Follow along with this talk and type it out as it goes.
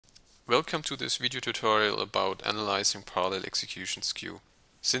Welcome to this video tutorial about analyzing parallel execution skew.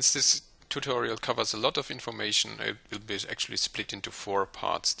 Since this tutorial covers a lot of information, it will be actually split into 4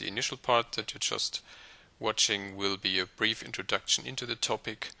 parts. The initial part that you're just watching will be a brief introduction into the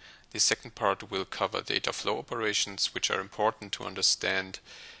topic. The second part will cover data flow operations, which are important to understand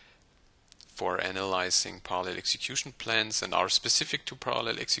for analyzing parallel execution plans and are specific to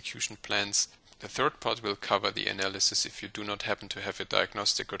parallel execution plans. The third part will cover the analysis if you do not happen to have a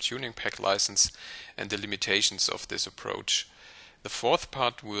diagnostic or tuning pack license and the limitations of this approach. The fourth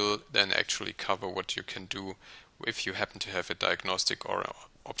part will then actually cover what you can do if you happen to have a diagnostic or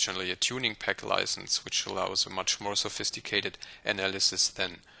optionally a tuning pack license, which allows a much more sophisticated analysis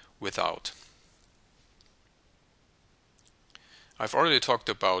than without. I've already talked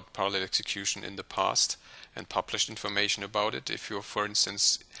about parallel execution in the past and published information about it. If you're, for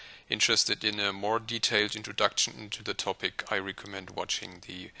instance, interested in a more detailed introduction into the topic, I recommend watching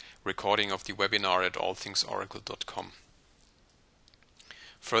the recording of the webinar at allthingsoracle.com.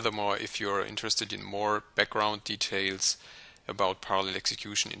 Furthermore, if you're interested in more background details about parallel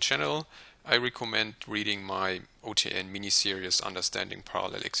execution in general, I recommend reading my OTN mini-series Understanding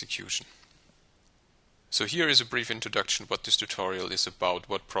Parallel Execution. So here is a brief introduction what this tutorial is about,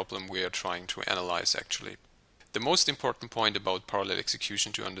 what problem we are trying to analyze actually. The most important point about parallel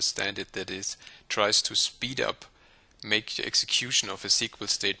execution to understand it, that is, tries to speed up, make the execution of a SQL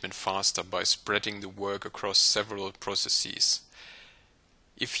statement faster by spreading the work across several processes.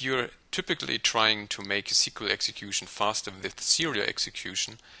 If you're typically trying to make a SQL execution faster with serial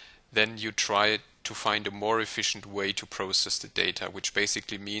execution, then you try to find a more efficient way to process the data, which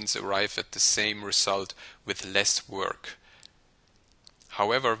basically means arrive at the same result with less work.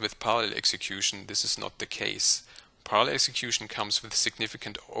 However, with parallel execution, this is not the case. Parallel execution comes with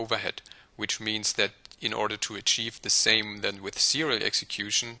significant overhead, which means that in order to achieve the same than with serial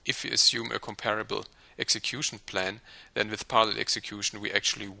execution, if you assume a comparable execution plan, then with parallel execution we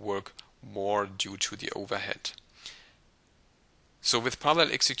actually work more due to the overhead. So with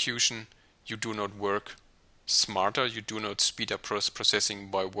parallel execution, you do not work smarter, you do not speed up processing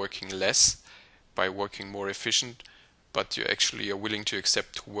by working less, by working more efficient, but you actually are willing to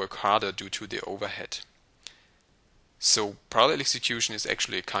accept to work harder due to the overhead. So parallel execution is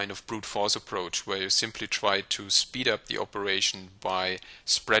actually a kind of brute force approach where you simply try to speed up the operation by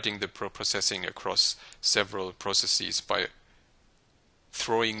spreading the processing across several processes, by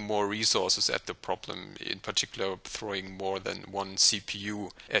throwing more resources at the problem, in particular throwing more than one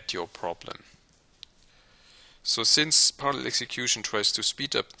CPU at your problem. So since parallel execution tries to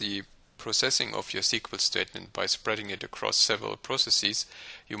speed up the processing of your SQL statement by spreading it across several processes,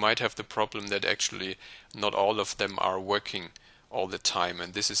 you might have the problem that actually not all of them are working all the time,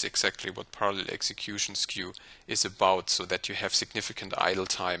 and this is exactly what parallel execution skew is about, so that you have significant idle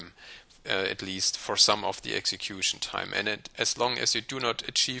time, at least for some of the execution time. And as long as you do not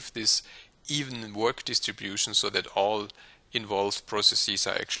achieve this even work distribution so that all involved processes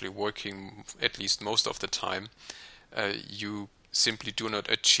are actually working at least most of the time, you simply do not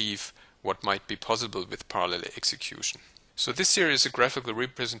achieve what might be possible with parallel execution. So this here is a graphical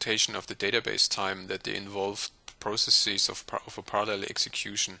representation of the database time that the involved processes of a parallel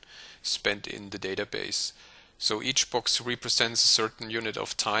execution spent in the database. So each box represents a certain unit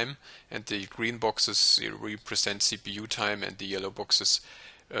of time, and the green boxes represent CPU time and the yellow boxes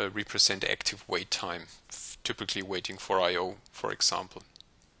represent active wait time, typically waiting for I/O, for example.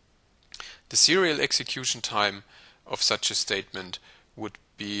 The serial execution time of such a statement would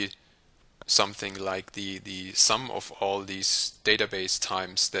be something like the sum of all these database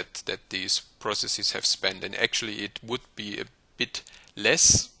times that these processes have spent, and actually it would be a bit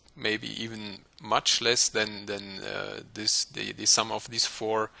less, maybe even much less than the sum of these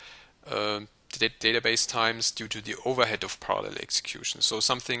 4 database times due to the overhead of parallel execution. So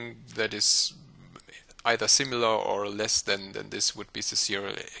something that is either similar or less than this would be the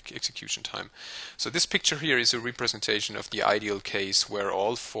serial execution time. So this picture here is a representation of the ideal case where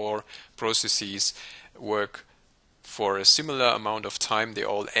all 4 processes work for a similar amount of time. They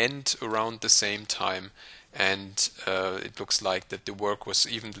all end around the same time, and it looks like that the work was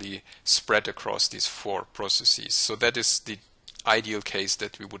evenly spread across these 4 processes. So that is the ideal case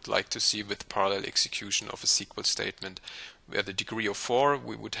that we would like to see with parallel execution of a SQL statement. Where the degree of 4,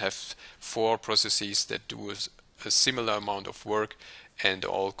 we would have 4 processes that do a similar amount of work and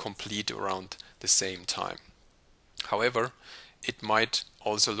all complete around the same time. However, it might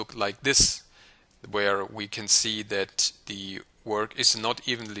also look like this, where we can see that the work is not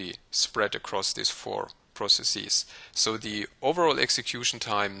evenly spread across these 4 processes. So the overall execution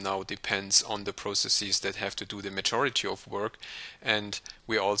time now depends on the processes that have to do the majority of work, and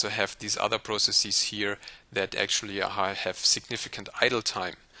we also have these other processes here that actually have significant idle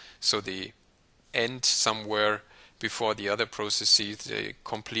time. So they end somewhere before the other processes, they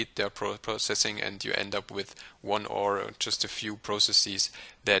complete their processing, and you end up with one or just a few processes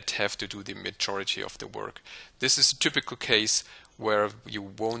that have to do the majority of the work. This is a typical case where you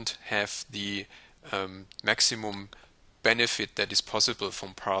won't have the maximum benefit that is possible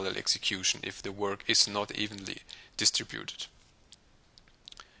from parallel execution if the work is not evenly distributed.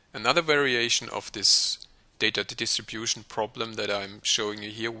 Another variation of this data distribution problem that I'm showing you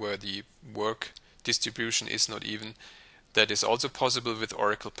here, where the work distribution is not even, that is also possible with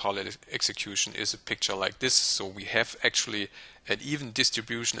Oracle parallel execution, is a picture like this. So we have actually an even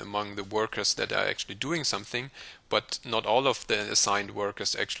distribution among the workers that are actually doing something, but not all of the assigned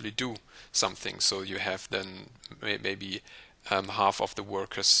workers actually do something. So you have then maybe half of the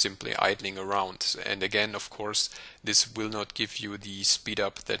workers simply idling around. And again, of course, this will not give you the speed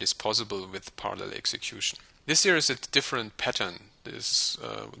up that is possible with parallel execution. This here is a different pattern. This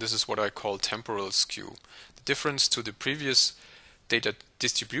is what I call temporal skew. The difference to the previous data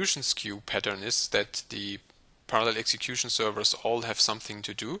distribution skew pattern is that the parallel execution servers all have something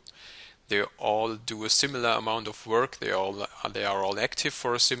to do. They all do a similar amount of work. They are all active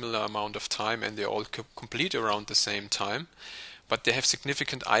for a similar amount of time, and they all complete around the same time. But they have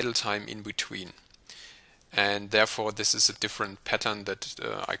significant idle time in between. And therefore, this is a different pattern that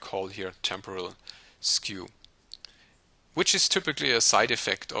I call here temporal skew, which is typically a side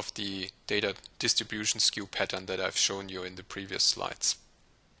effect of the data distribution skew pattern that I've shown you in the previous slides.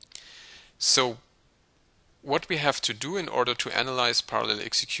 So what we have to do in order to analyze parallel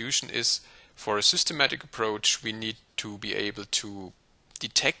execution is, for a systematic approach, we need to be able to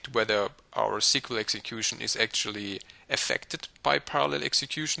detect whether our SQL execution is actually affected by parallel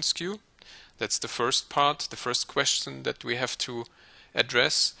execution skew. That's the first part, the first question that we have to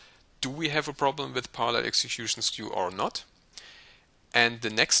address. Do we have a problem with parallel execution skew or not? And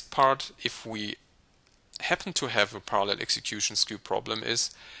the next part, if we happen to have a parallel execution skew problem,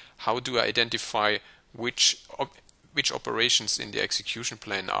 is how do I identify which operations in the execution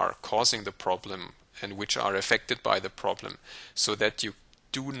plan are causing the problem and which are affected by the problem, so that you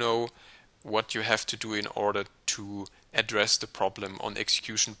do know what you have to do in order to address the problem on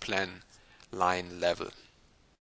execution plan line level.